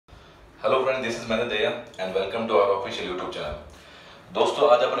Hello friends, this is मैंने दया and welcome to our official YouTube channel. दोस्तों,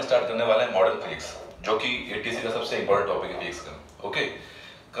 आज अपन start करने वाले हैं मॉडर्न फिजिक्स, जो कि एटीसी का सबसे इंपॉर्टेंट टॉपिक है फिजिक्स का। ओके,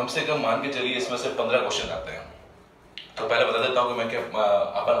 कम से कम मान के चलिए इसमें से 15 क्वेश्चन आते हैं। तो पहले बता देता हूँ कि मैं क्या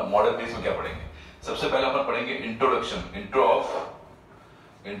अपन मॉडर्न फिजिक्स में क्या पढ़ेंगे। सबसे पहले अपन पढ़ेंगे इंट्रोडक्शन, इंट्रो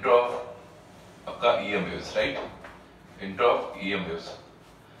ऑफ आपका EM waves, right, intro of EM waves.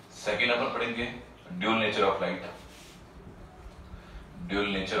 Second अपन पढ़ेंगे dual nature of light, dual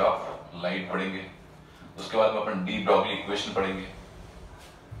nature of light पढ़ेंगे। उसके बाद में अपन डी ब्रॉगली इक्वेशन पढ़ेंगे,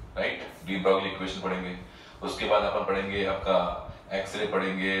 राइट, डी ब्रॉगली इक्वेशन पढ़ेंगे। उसके बाद अपन पढ़ेंगे आपका एक्सरे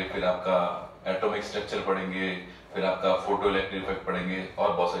पढ़ेंगे, फिर आपका एटॉमिक स्ट्रक्चर पढ़ेंगे, फिर आपका फोटो इलेक्ट्रिक इफेक्ट पढ़ेंगे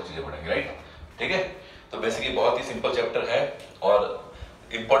और बहुत सारी चीजें पढ़ेंगे, राइट। ठीक है, तो बेसिकली बहुत ही सिंपल चैप्टर है और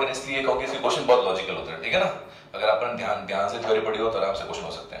इंपॉर्टेंट इसलिए क्योंकि इसके क्वेश्चन बहुत लॉजिकल होते हैं। ठीक है ना, अगर अपन ध्यान से थ्योरी पढ़ी हो तो आराम से क्वेश्चन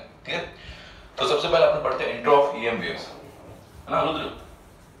हो सकते हैं। ठीक है, तो सबसे पहले अपन पढ़ते हैं इंट्रो ऑफ ईएम वेव्स, है ना रुद्र।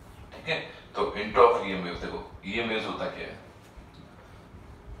 ठीक है, तो इंट्रो ऑफ ईएम वेव्स, देखो ईएम वेव्स होता क्या है।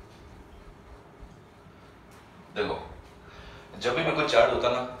 देखो, जब भी कोई चार्ज होता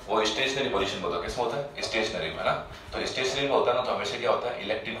है ना, वो स्टेशनरी पोजीशन में होता है। किसमें होता है? स्टेशनरी में, है ना। तो स्टेशनरी में होता है ना, तो हमेशा क्या होता है?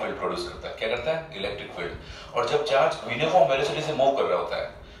 इलेक्ट्रिक फील्ड प्रोड्यूस करता है। क्या करता है? Electric field. और जब चार्ज यूनिफॉर्म वेलोसिटी से मूव कर रहा होता है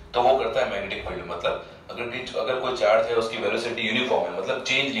तो वो करता है मैग्नेटिक फील्ड। मतलब अगर कोई चार्ज है, उसकी वेलोसिटी यूनिफॉर्म है, मतलब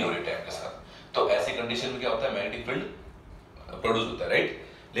चेंज नहीं हो रही टाइम के साथ, तो ऐसी कंडीशन में क्या होता है? मैग्नेटिक फील्ड प्रोड्यूस होता है, राइट।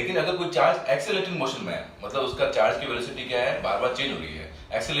 लेकिन अगर कोई चार्ज एक्सेलरेटिंग मोशन में है, मतलब उसका चार्ज की वेलोसिटी क्या है? बार बार चेंज हो रही है,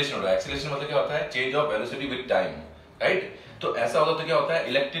 एक्सेलरेशन हो रहा है। एक्सेलरेशन मतलब क्या होता है? Change of velocity with time, right. तो ऐसा होता तो क्या होता है?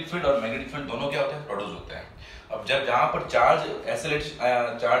 इलेक्ट्रिक फील्ड और मैग्नेटिक फील्ड दोनों क्या होते हैं? प्रोड्यूस होते हैं। अब जब जहां पर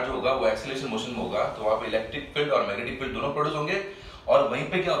चार्ज होगा वो एक्सेलरेशन मोशन में होगा, तो वहां पे इलेक्ट्रिक फील्ड और मैग्नेटिक फील्ड दोनों प्रोड्यूस होंगे। और वहीं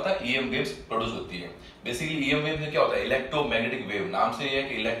पे क्या होता है? ईएम वेव्स प्रोड्यूस होती है। बेसिकली ईएम वेव में क्या होता है? Electromagnetic wave. नाम से ये है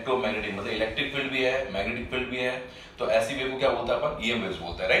कि इलेक्ट्रोमैग्नेटिक मतलब इलेक्ट्रिक फील्ड भी है, मैग्नेटिक फील्ड भी है। तो ऐसी वेव को क्या बोलता है अपन? ईएम वेव्स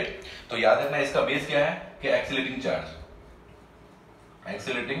बोलता है, राइट। तो याद रखना इसका बेस क्या है कि accelerating charge,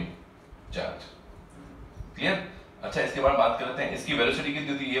 accelerating charge. Clear? अच्छा, इसके बाद बात करते हैं इसकी वेलोसिटी कितनी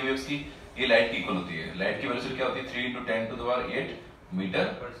होती है ये वेव्स की। ये लाइट की इक्वल होती है। लाइट की वेलोसिटी क्या होती है? 3 × 10⁸ मीटर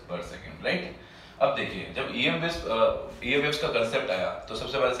पर सेकंड, राइट। अब देखिए, जब ईएम वेव्स का कांसेप्ट आया तो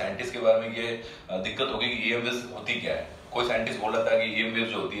सबसे पहले साइंटिस्ट के बारे में ये दिक्कत हो गई कि ईएम वेव्स होती क्या है। कोई साइंटिस्ट बोल रहा था कि ईएम वेव्स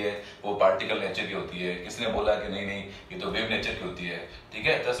जो होती है वो पार्टिकल नेचर की होती है। किसने बोला कि नहीं नहीं ये तो वेव नेचर की होती है। ठीक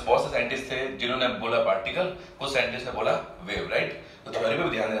है, तो बहुत से साइंटिस्ट थे जिन्होंने बोला पार्टिकल, कुछ साइंटिस्ट ने बोला वेव, राइट। तो थ्योरी पे भी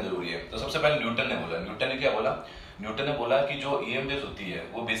ध्यान देना जरूरी है। तो सबसे पहले न्यूटन ने बोला। न्यूटन ने क्या बोला? न्यूटन ने बोला कि जो ईएम वेव्स होती है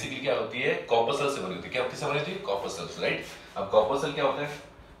वो बेसिकली क्या होती है? कॉर्पस्कल्स से बनी होती है। क्या से बनी होती है? कॉर्पस्कल्स, राइट। अब कॉर्पस्कल क्या होता है?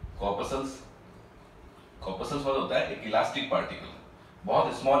 कॉर्पस्कल्स मतलब होता है एक इलास्टिक पार्टिकल,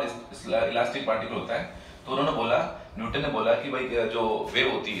 बहुत स्मॉल इलास्टिक पार्टिकल होता है। तो उन्होंने बोला, न्यूटन ने बोला कि भाई जो वेव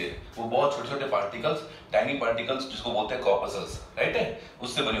होती है वो बहुत छोटे छोटे पार्टिकल्स, टाइनी पार्टिकल्स, जिसको बोलते हैं कॉर्पस्कल्स, राइट है,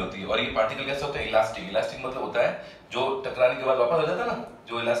 उससे बनी होती है। और ये पार्टिकल कैसे होते हैं? इलास्टिक। इलास्टिक मतलब होता है जो टकराने के बाद वापस हो जाता है ना,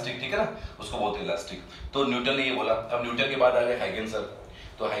 जो इलास्टिक, ठीक है ना, उसको बोलते हैं इलास्टिक। तो न्यूटन ने ये बोला। अब न्यूटन के बाद आ गए हाइगन सर।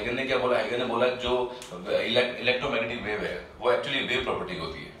 तो हाइगन ने क्या बोला? हाइगन ने बोला जो इलेक्ट्रोमैग्नेटिक वेव है वो एक्चुअली वेव प्रॉपर्टी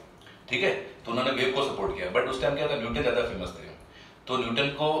होती है। ठीक है, तो उन्होंने वेव को सपोर्ट किया। बट उस टाइम क्या था? न्यूटन ज्यादा फेमस थे, तो न्यूटन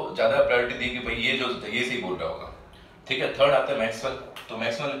को ज्यादा प्रायोरिटी दी कि भाई ये सही बोल रहा होगा। ठीक है, थर्ड आता है मैक्सवेल। तो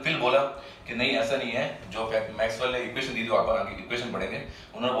मैक्सवेल ने फिर बोला कि नहीं ऐसा नहीं है। जो मैक्सवेल ने इक्वेशन दी थी, आप आगे इक्वेशन पढ़ेंगे,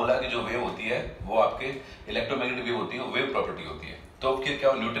 उन्होंने बोला कि जो वेव होती है वो आपके इलेक्ट्रोमैग्नेटिक वेव होती है, वो वेव प्रॉपर्टी होती है। तो फिर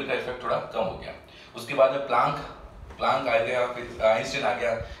क्या, न्यूटन का इफेक्ट थोड़ा कम हो गया। उसके बाद में प्लांक आ गया, फिर आइंस्टाइन आ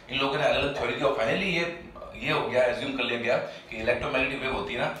गया। इन लोगों ने अलग अलग थ्योरी दी और फाइनली ये हो गया, एज्यूम कर लिया गया कि इलेक्ट्रोमैग्नेटिक वेव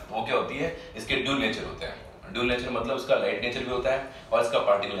होती है ना, वो क्या होती है? इसके ड्यूल नेचर होते हैं। ड्यूल नेचर मतलब इसका लाइट नेचर भी होता है और इसका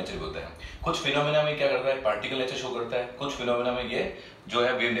पार्टिकल नेचर भी होता है। कुछ फिनोमेना में क्या करता है? पार्टिकल नेचर शो करता है। कुछ फिनोमेना में ये जो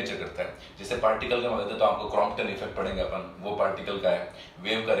है वेव नेचर करता है। जैसे पार्टिकल का मतलब तो आपको क्रॉम्पटन इफेक्ट पढ़ेंगे अपन, वो पार्टिकल का है।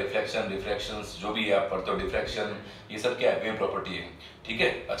 वेव का रिफ्लेक्शन, रिफ्रैक्शंस जो भी है आप पढ़ते हो, डिफ्रैक्शन, ये सब क्या है? वेव प्रॉपर्टी है। ठीक है,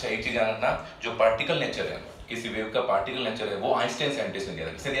 अच्छा एक चीज ध्यान रखना, जो पार्टिकल नेचर है, किसी वेव का पार्टिकल नेचर है, वो आइंस्टाइन साइंटिस्ट ने दिया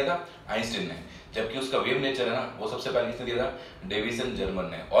था। किसने दिया था? आइंस्टाइन ने। जबकि उसका वेव नेचर है ना, वो सबसे पहले किसने दिया था? डेविसन जर्मन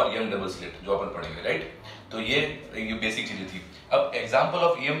ने, और यंग डबल स्लिट, जो अपन पढ़ेंगे, राइट। तो ये बेसिक चीजें थी। अब एग्जांपल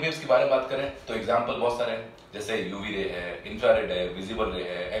ऑफ ईएम वेव्स के बारे में बात करें तो एग्जांपल बहुत सारे हैं। जैसे यूवी रे है, इंफ्रारेड है, विजिबल रे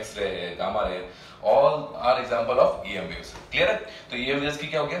है, एक्स रे है, gamma ray, all are example of EM waves. Clear है? तो ईएम वेव्स की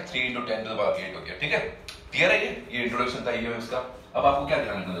क्या हो गया? 3 × 10⁸ हो गया। ठीक है, क्लियर है? ये इंट्रोडक्शन था ईएम वेव्स का। अब आपको क्या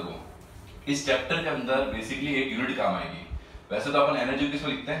ध्यान रखना, देखो इस चैप्टर के अंदर बेसिकली एक यूनिट काम आएगी। वैसे तो अपन एनर्जी किस में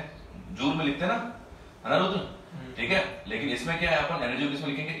लिखते हैं? जूल में लिखते हैं ना, है ना रुद्र? ठीक है, लेकिन इसमें क्या है? अपन एनर्जी किस में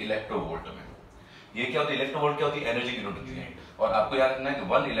लिखेंगे? इलेक्ट्रोवोल्ट में। ये क्या होती है? इलेक्ट्रोवोल्ट क्या होती है? एनर्जी की यूनिट होती है। और आपको याद रखना है कि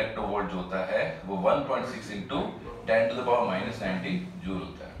 1 इलेक्ट्रोवोल्ट जो होता है वो 1.6 × 10⁻⁻90 जूल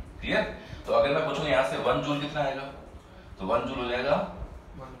होता है। क्लियर? तो अगर मैं पूछूं यहाँ से 1 जूल कितना आएगा, तो 1 जूल हो जाएगा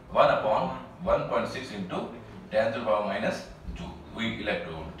 1 upon 1.6 into 10 to the power minus 2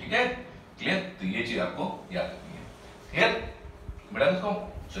 electron. ठीक है, क्लियर? तो ये चीज आपको याद रखनी है। क्लियर बेटा इसको?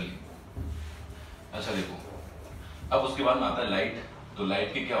 चलिए अच्छा देखो, अब उसके बाद में आता है लाइट। तो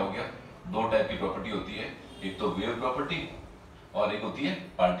लाइट की क्या हो गया, दो टाइप की प्रॉपर्टी होती है, एक तो वेव प्रॉपर्टी और एक होती है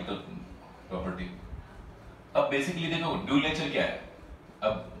पार्टिकल प्रॉपर्टी। अब बेसिकली देखो ड्यूल नेचर क्या है,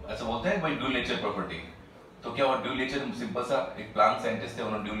 अब ऐसा बोलते हैं भाई ड्यूल नेचर प्रॉपर्टी। तो क्या हुआ, ड्यूल नेचर सिंपल सा, एक प्लांक साइंटिस्ट थे,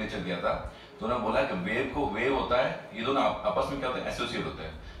 उन्होंने ड्यूल नेचर दिया था। तो उन्होंने बोला कि वेव होता है, ये दोनों आपस में क्या होता है, एसोसिएट होते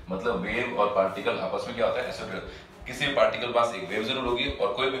हैं। मतलब वेव और पार्टिकल आपस में क्या होता है, एसोसिएट। किसी भी पार्टिकल के पास एक वेव जरूर होगी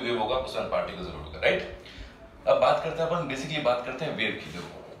और कोई भी वेव होगा उसमें पार्टिकल जरूर होगा, राइट? अब बात करते हैं अपन, बेसिकली बात करते हैं वेव की।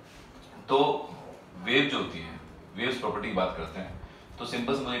 देखो तो वेव जो होती है, वेव्स प्रॉपर्टी की बात करते हैं। तो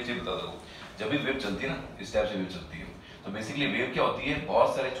सिंपल से मुझे एक चीज बता दो, जब भी वेव चलती है ना, इस टाइप से वेव चलती है, तो बेसिकली वेव क्या होती है,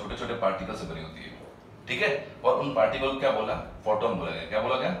 बहुत सारे छोटे छोटे पार्टिकल से बनी होती है। ठीक है, और उन पार्टिकल को क्या बोला, फोटोन बोला गया। क्या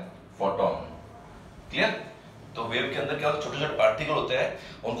बोला गया, फोटोन। क्लियर? तो वेव के अंदर क्या होता है, छोटे छोटे पार्टिकल होते हैं,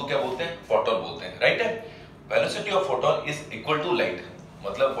 उनको क्या बोलते हैं, फोटोन बोलते हैं, राइट है? Velocity of photon is equal to light.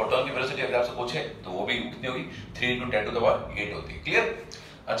 मतलब फोटोन की वेलोसिटी अगर आपसे पूछे तो वो भी कितनी होगी, 3 × 10 टू द पावर 8 होती है। क्लियर?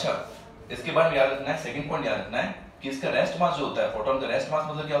 अच्छा, इसके बाद याद रखना है, सेकंड पॉइंट याद रखना है कि इसका रेस्ट मास जो होता है, फोटोन का रेस्ट मास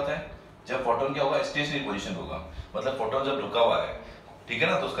मतलब क्या होता है, जब फोटोन क्या होगा, स्टेशनरी पोजीशन होगा, मतलब फोटोन जब रुका हुआ है, ठीक है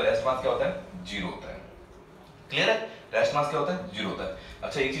ना, तो उसका रेस्ट मास क्या होता है, 0 होता है। क्लियर है? रेस्ट मास क्या होता है, 0 होता है।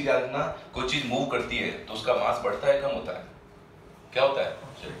 अच्छा एक चीज याद रखना, कोई चीज मूव करती है तो उसका मास बढ़ता है कम होता है, क्या होता है,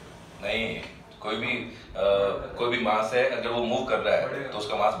 नहीं, कोई भी मास है, अगर वो मूव कर रहा है तो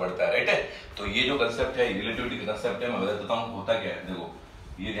उसका मास बढ़ता है, राइट है? तो ये जो कंसेप्ट है, रिलेटिविटी का कंसेप्ट है, मैं बता देता हूँ होता क्या है। देखो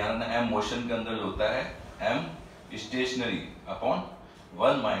ये ध्यान रखना, m मोशन के अंदर जो होता है, m stationery upon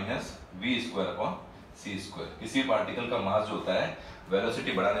 1 minus v² upon c²। किसी पार्टिकल का मास जो होता है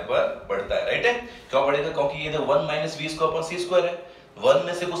वेलोसिटी बढ़ाने पर बढ़ता है, राइट है? क्यों बढ़ेगा, क्योंकि ये 1 माइनस v² अपॉन c² है, 1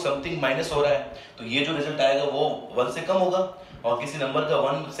 में से कुछ समथिंग माइनस हो रहा है, तो ये जो रिजल्ट आएगा वो 1 से कम होगा, और किसी नंबर का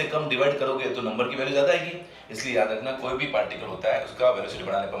 1 से कम डिवाइड करोगे तो नंबर की वैल्यू ज्यादा आएगी। इसलिए याद रखना, कोई भी पार्टिकल होता है उसका वेलोसिटी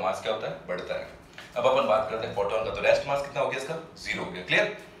बढ़ाने पर मास क्या होता है, बढ़ता है। अब अपन बात करते हैं फोटोन का। तो रेस्ट मास कितना हो गया इसका, 0 हो गया। क्लियर?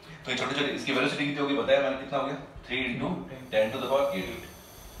 तो ये छोटे छोटे, इसकी वेलोसिटी कितनी होगी बताया मैंने, कितना हो गया, 3 × 10 टू द पावर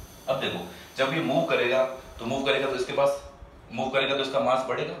 8। अब देखो जब ये मूव करेगा तो इसके पास मूव करेगा तो इसका मास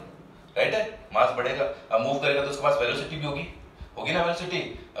बढ़ेगा, राइट है? मास बढ़ेगा। अब मूव करेगा तो इसके पास वेलोसिटी भी होगी ना, वेलोसिटी।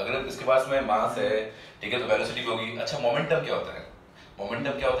 अगर इसके पास में मास है, ठीक है, तो वेलोसिटी भी होगी। अच्छा मोमेंटम क्या होता है,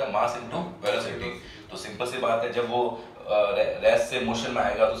 मोमेंटम क्या होता है, मास इनटू वेलोसिटी। तो सिंपल सी बात है, जब वो रेस्ट से मोशन में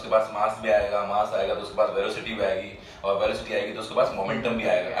आएगा तो उसके पास मास भी आएगा, मास आएगा तो उसके पास वेलोसिटी भी आएगी, और वेलोसिटी आएगी तो उसके पास मोमेंटम भी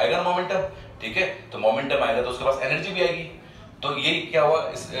आएगा ना मोमेंटम, ठीक है? तो मोमेंटम आएगा तो उसके पास एनर्जी भी आएगी। तो ये क्या हुआ,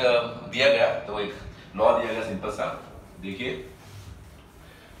 दिया गया, तो एक लॉ दिया गया सिंपल सा, देखिए।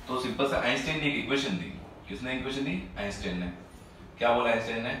 तो सिंपल सा आइंस्टाइन ने एक इक्वेशन दी। किसने इक्वेशन दी, आइंस्टाइन ने। क्या बोला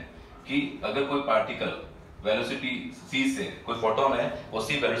आइंस्टाइन ने कि अगर कोई पार्टिकल वेलोसिटी c से, कोई फोटोन है वो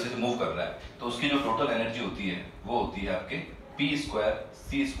c वेलोसिटी से मूव कर रहा है, तो उसकी जो टोटल एनर्जी होती है वो होती है आपके p²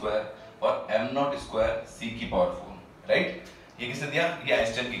 c² और m0² c⁴, राइट? ये किसने दिया, ये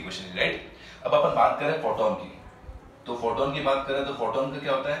आइंस्टाइन की इक्वेशन है, राइट? अब अपन बात करें फोटोन की। तो फोटोन की बात करें तो फोटोन का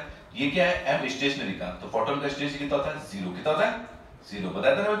क्या होता है, ये क्या है, m स्टेशनरी का। तो फोटोन का स्टेशनरी कितना होता है, 0। कितना होता है, 0।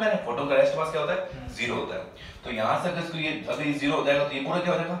 बताया था ना मैंने, फोटोन का रेस्ट मास क्या होता है, 0 होता है। तो यहां से अगर इसको ये, अगर ये 0 हो जाएगा तो ये पूरा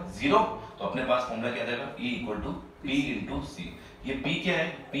क्या हो जाएगा, 0। तो अपने पास फॉर्मूला क्या आ जाएगा, E = P × C। ये P क्या है,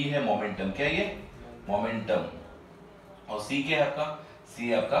 P है मोमेंटम। क्या है ये, मोमेंटम। और C क्या है आपका, C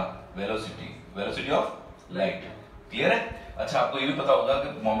है आपका वेलोसिटी ऑफ लाइट। क्लियर है? अच्छा आपको ये भी पता होगा कि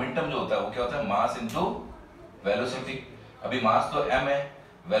मोमेंटम जो होता है वो क्या होता है, मास इनटू वेलोसिटी। अभी मास तो m है,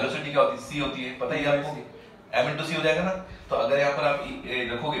 वेलोसिटी क्या होती है, c होती है, पता ही आपको, m × c हो जाएगा ना। तो अगर यहाँ पर आप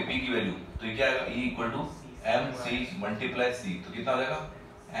रखोगे p की वैल्यू तो ये क्या आएगा, E = mc × c। तो कितना हो जाएगा,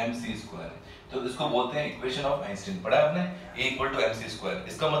 mc²। तो इसको बोलते हैं इक्वेशन ऑफ आइंस्टाइन। पढ़ा है आपने, E = mc²।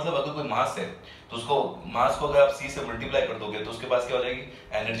 इसका मतलब अगर कोई मास है तो उसको मास को अगर आप c से मल्टीप्लाई कर दोगे तो उसके पास क्या हो जाएगी,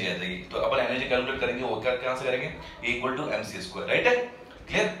 एनर्जी आ जाएगी। तो अपन एनर्जी कैलकुलेट करेंगे, वो क्या से करेंगे, E = mc², राइट है?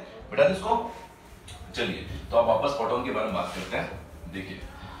 क्लियर बेटा इसको? चलिए तो अब वापस फोटोन के बारे में बात करते हैं। देखिए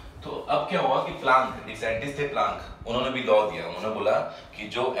तो अब क्या हुआ कि प्लांक, एक साइंटिस्ट थे प्लांक, उन्होंने भी लॉ दिया। उन्होंने बोला कि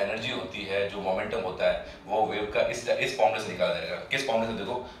जो एनर्जी होती है, जो मोमेंटम होता है, वो वेव का इस फॉर्मूले से निकाला जाएगा। किस फॉर्मूले से,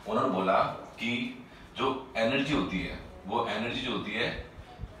 देखो उन्होंने बोला कि जो एनर्जी होती है, वो एनर्जी जो होती है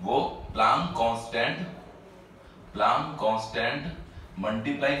वो प्लांक कांस्टेंट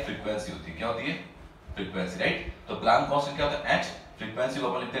मल्टीप्लाई फ्रीक्वेंसी होती है। क्या होती है, फ्रीक्वेंसी, राइट? तो प्लांक कांस्टेंट क्या होता है, h, फ्रीक्वेंसी को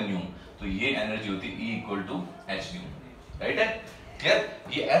अपन लिखते हैं न्यू। तो ये एनर्जी होती है E = hν, राइट है? क्लियर?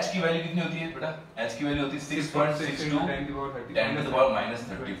 ये h की वैल्यू कितनी होती है बेटा? h की वैल्यू होती है 6.62 10 to the power minus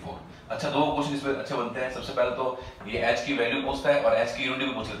 34। अच्छा, दो क्वेश्चन इसमें अच्छे बनते हैं। सबसे पहले तो ये h की वैल्यू पूछता है और h की यूनिट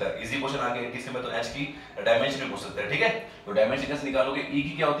भी पूछ लेता है। इजी क्वेश्चन आ गया किसी में तो h की डायमेंशन भी पूछ सकता है, ठीक है? तो डायमेंशन कैसे निकालोगे? e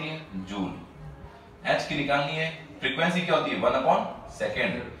की क्या होती है? जूल। h की निकालनी है, फ्रीक्वेंसी क्या होती है?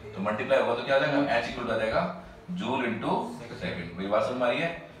 1/सेकंड, तो मल्टीप्लाई होगा तो क्या आ जाएगा? h इक्वल आ जाएगा जूल इनटू सेकंड। मेरी बात समझ में आ रही है?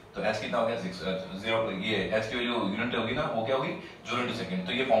 तो h कितना हो गया? 0, ये h की वैल्यू यूनिट होगी ना, वो क्या होगी? Joule into second.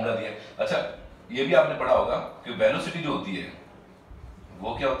 तो ये फॉर्मूला दिया है। अच्छा, ये भी आपने पढ़ा होगा कि वेलोसिटी जो होती है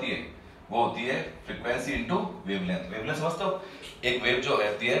वो क्या होती है? वो होती है फ्रीक्वेंसी इनटू वेवलेंथ। वेवलेंथ समझते हो? एक वेव जो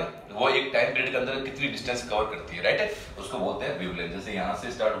रहती है वो एक टाइम पीरियड के अंदर कितनी डिस्टेंस कवर करती है, राइट? उसको बोलते हैं वेवलेंथ। जैसे यहाँ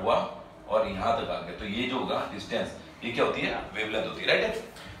से स्टार्ट हुआ और यहाँ तक आ गया, तो ये जो होगा डिस्टेंस, ये क्या होती है? वेवलेंथ होती है, राइट?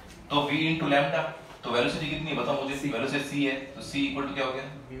 तो v इनटू लैम्डा, तो वेलोसिटी कितनी है बताओ मुझे? वेलोसिटी c है, तो c इक्वल टू क्या हो गया?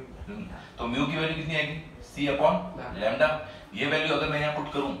 तो म्यू की वैल्यू कितनी आएगी? c upon lambda. ये वैल्यू अगर मैं यहाँ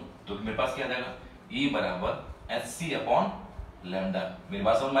पुट करूं तो मेरे पास क्या आ जाएगा? e बराबर hc अपॉन लैम्डा। मेरी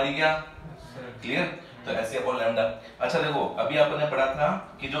बात समझ में आ रही क्या? क्लियर? तो hc अपॉन लैम्डा। अच्छा देखो, अभी आपने पढ़ा था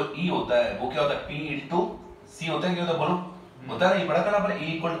कि जो e होता है वो क्या होता है? p इनटू c होता है, क्या होता है बोलो? होता है ना, ये पढ़ा था ना आपने,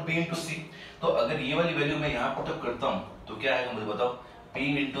 e equal to p into c। तो अगर ये वाली वैल्यू मैं यहाँ पुट अप करता हूँ तो क्या आएगा मुझे बताओ? p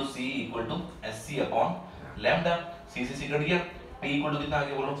into c equal to hc upon lambda. c से c कट गया, p इक्वल टू कितना आ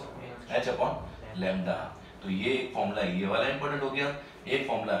गया बोलो? h upon lambda. तो ये एक फॉर्मूला ये वाला इंपॉर्टेंट हो गया, एक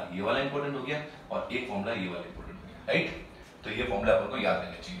फॉर्मूला ये वाला इंपॉर्टेंट हो गया और एक फॉर्मूला ये वाला इंपॉर्टेंट हो गया, राइट? तो ये फॉर्मूला अपन को याद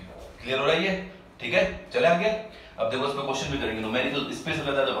रहना चाहिए। क्लियर हो रहा है ये? ठीक है, चले आगे। अब देखो इस पे क्वेश्चन भी करेंगे, न्यूमेरिकल इस पे से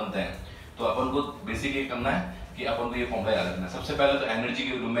ज्यादा बनते हैं। तो अपन को बेसिक ये करना है कि अपन को ये फॉर्मूला याद रखना है। सबसे पहले तो एनर्जी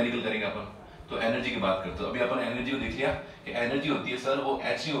की न्यूमेरिकल करेंगे अपन। तो एनर्जी की बात करते हैं। अभी अपन एनर्जी को देख लिया कि एनर्जी होती है सर वो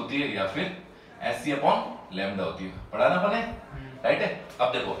h होती है या फिर hc अपॉन लैम्डा होती है। पढ़ा ना अपन ने, राइट है?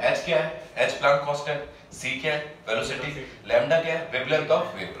 अब देखो h क्या है? h प्लांक कांस्टेंट, c क्या है? वेलोसिटी, लैम्डा क्या है? Wavelength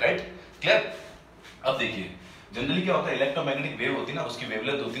of wave, right? Clear? अब देखिए जनरली क्या होता है, इलेक्ट्रोमैग्नेटिक वेव होती है ना, उसकी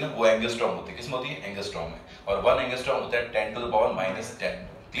वेवलेंथ होती है ना, वो एंगस्ट्रॉम होती है। किसमें होती है? एंगस्ट्रॉम में। और 1 एंगस्ट्रॉम होता है 10 to the power minus 10।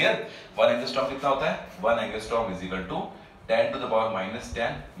 Clear? 1 angstrom कितना होता है? 1 angstrom is equal to 10 to the power minus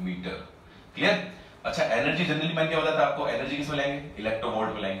 10 metre. Clear? अच्छा, एनर्जी जनरली मैंने क्या बोला था आपको? एनर्जी किसमें लेंगे?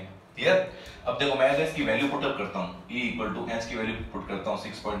 इलेक्ट्रोवोल्ट में लेंगे। क्लियर? अब देखो मैं अगर इसकी वैल्यू पुट अप करता हूं, E इक्वल टू h की वैल्यू पुट करता हूं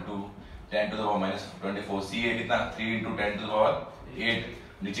 6.2 10 to the power minus 24, c है कितना? 3 into 10 to the power 8,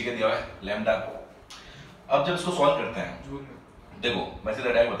 नीचे क्या दिया हुआ है? लैम्डा। अब जब इसको सॉल्व करते हैं, देखो मैं सीधा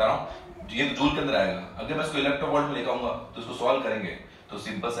डायरेक्ट बता रहा हूं, ये तो जूल के अंदर आएगा। अगर मैं इसको इलेक्ट्रोवोल्ट में लेकर आऊंगा तो इसको सॉल्व करेंगे तो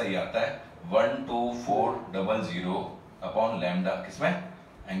सिंपल सा ये आता है 12400 अपॉन लैम्डा, किसमें?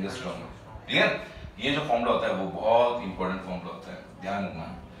 एंगस्ट्रॉम में। क्लियर? ये जो फॉर्मूला होता है वो बहुत इंपॉर्टेंट फॉर्मूला होता है, ध्यान रखना।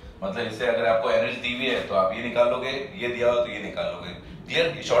 मतलब इससे अगर आपको एनर्जी दी हुई है तो आप ये निकाल लोगे, ये दिया हो तो ये निकाल लोगे।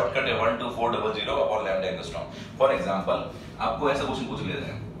 क्लियर? ये शॉर्टकट है 12400 upon lambda angstrom. For example आपको ऐसा क्वेश्चन पूछ लेते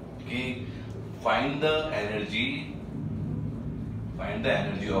हैं कि find the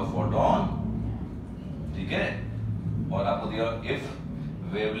energy of photon, ठीक है? और आपको दिया इफ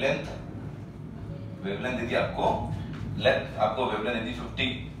वेवलेंथ दी थी आपको, आपको वेवलेंथ दी 50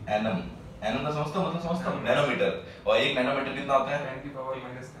 nm। एनम का समझते हो? मतलब समझते हो? नैनोमीटर। और एक नैनोमीटर कितना होता है? 10 की पावर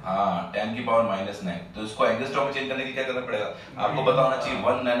माइनस 9। हाँ, 10 की पावर माइनस 9। तो इसको एंगस्ट्रॉम में चेंज करने के लिए क्या करना पड़ेगा? आपको पता होना चाहिए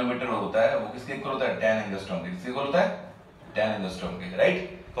 1 नैनोमीटर होता है वो किसके इक्वल होता है? 10 एंगस्ट्रॉम के। किसके इक्वल होता है? 10 एंगस्ट्रॉम के, राइट?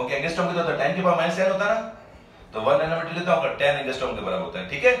 क्योंकि एंगस्ट्रॉम कितना होता है? 10 की पावर माइनस 10 होता है ना, तो 1 नैनोमीटर कितना होगा? 10 एंगस्ट्रॉम के बराबर होता है,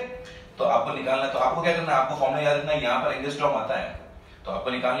 ठीक है? तो आपको निकालना है, तो आपको क्या करना है? आपको फॉर्मूला याद रखना है, यहाँ पर एंगस्ट्रॉम आता है तो आपको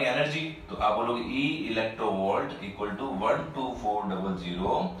निकालनी है एनर्जी। तो आप बोलोगे E electronvolt equal to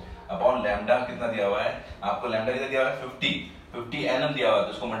 12400 upon lambda, कितना दिया हुआ है आपको? लैम्डा कितना दिया हुआ है? 50 nm दिया हुआ है, तो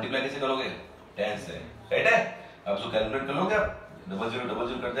उसको मल्टीप्लाई कैसे करोगे? 10 से, राइट है? अब इसको कैलकुलेट कर लोगे आप,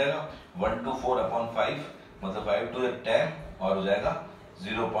 0000 कट जाएगा, 124 अपॉन 5 मतलब 5 to 10 और हो जाएगा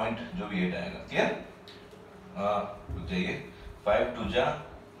 0. जो भी 8 आएगा। क्लियर? रुक जाइए, 5 2 जा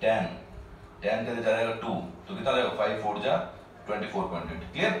 10, 10 कैसे जाएगा 2, तो कितना जाएगा? 5 4 जा 24.8।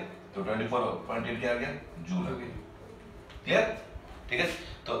 क्लियर? तो 24.8 क्या आ गया? जूल आ गया। क्लियर? ठीक है?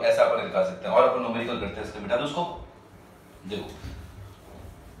 तो ऐसा अपन निकाल सकते हैं। और अपन न्यूमेरिकल करते हैं, इसको मिटा दो उसको। देखो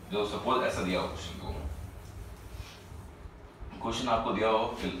जो सपोज ऐसा दिया हो क्वेश्चन आपको दिया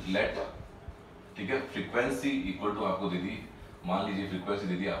हो लेट, ठीक है, फ्रीक्वेंसी इक्वल टू आपको दे दी, मान लीजिए फ्रीक्वेंसी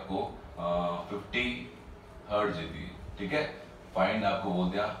दे दी आपको 50 हर्ट्ज दे दी, ठीक है? फाइंड आपको बोल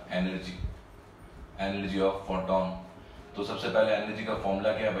दिया एनर्जी ऑफ फोटोन। तो सबसे पहले एनर्जी का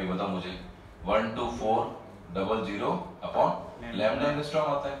फॉर्मूला क्या है भाई बताओ मुझे? 12400 अपॉन लैम्डा एंगस्ट्रॉम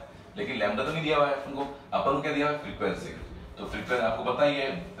आता है, लेकिन लैम्डा तो नहीं दिया हुआ है अपन को, अपन को क्या दिया है? फ्रीक्वेंसी। तो फ्रीक्वेंसी आपको पता ही है,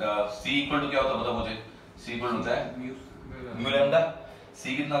 c इक्वल टू क्या होता है बताओ मुझे? c इक्वल होता है म्यू लैम्डा।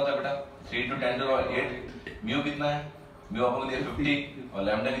 c कितना होता है बेटा? 3 into 10 to the power 8। Mu कितना है? म्यू अपन को दिया 50 और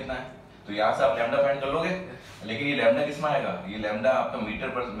लैम्डा कितना है, तो यहाँ से आप लैम्डा फाइंड कर लोगे, लेकिन ये लैम्डा किस में आएगा, ये लैम्डा आपका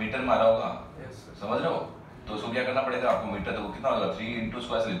मीटर में आ रहा होगा, समझ रहे हो, तो उसको क्या करना पड़ेगा आपको, मीटर तो कितना होगा 3 इंटू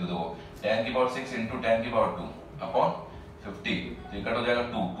स्क्वायर से लिख दो, 10 की पावर 6 इंटू 10 की पावर 2 अपॉन 50, तो ये कट हो जाएगा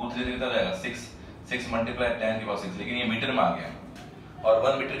 2 2 3 कितना हो जाएगा 6 6 मल्टीप्लाई 10 की पावर 6, लेकिन ये मीटर में आ गया, और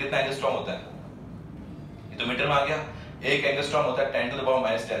 1 मीटर कितना एंगस्ट्रॉम होता है, ये तो मीटर में आ गया, एक एंगस्ट्रॉम होता है 10 टू द पावर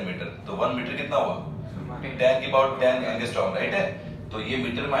 -10 मीटर, तो 1 मीटर कितना हुआ 10 की पावर 10 एंगस्ट्रॉम, राइट है, तो ये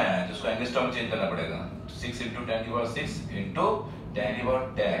मीटर में आया है, तो इसको एंगस्ट्रॉम में चेंज करना पड़ेगा, 6 इंटू 10 की पावर 6 इंटू 10 की पावर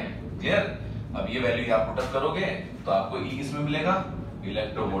 10, क्लियर। अब ये वैल्यू आप पुट अप करोगे तो आपको ई किस में मिलेगा,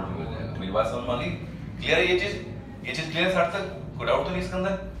 इलेक्ट्रोवोल्ट में मिल जाएगा, मेरी बात समझ में आ गई, क्लियर है ये चीज क्लियर है साथ तक, कोई डाउट तो नहीं इसके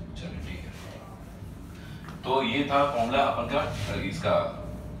अंदर, चलिए ठीक है। तो ये था फॉर्मूला अपन का इसका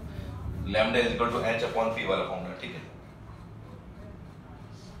lambda is equal to h upon p वाला फॉर्मूला, ठीक है।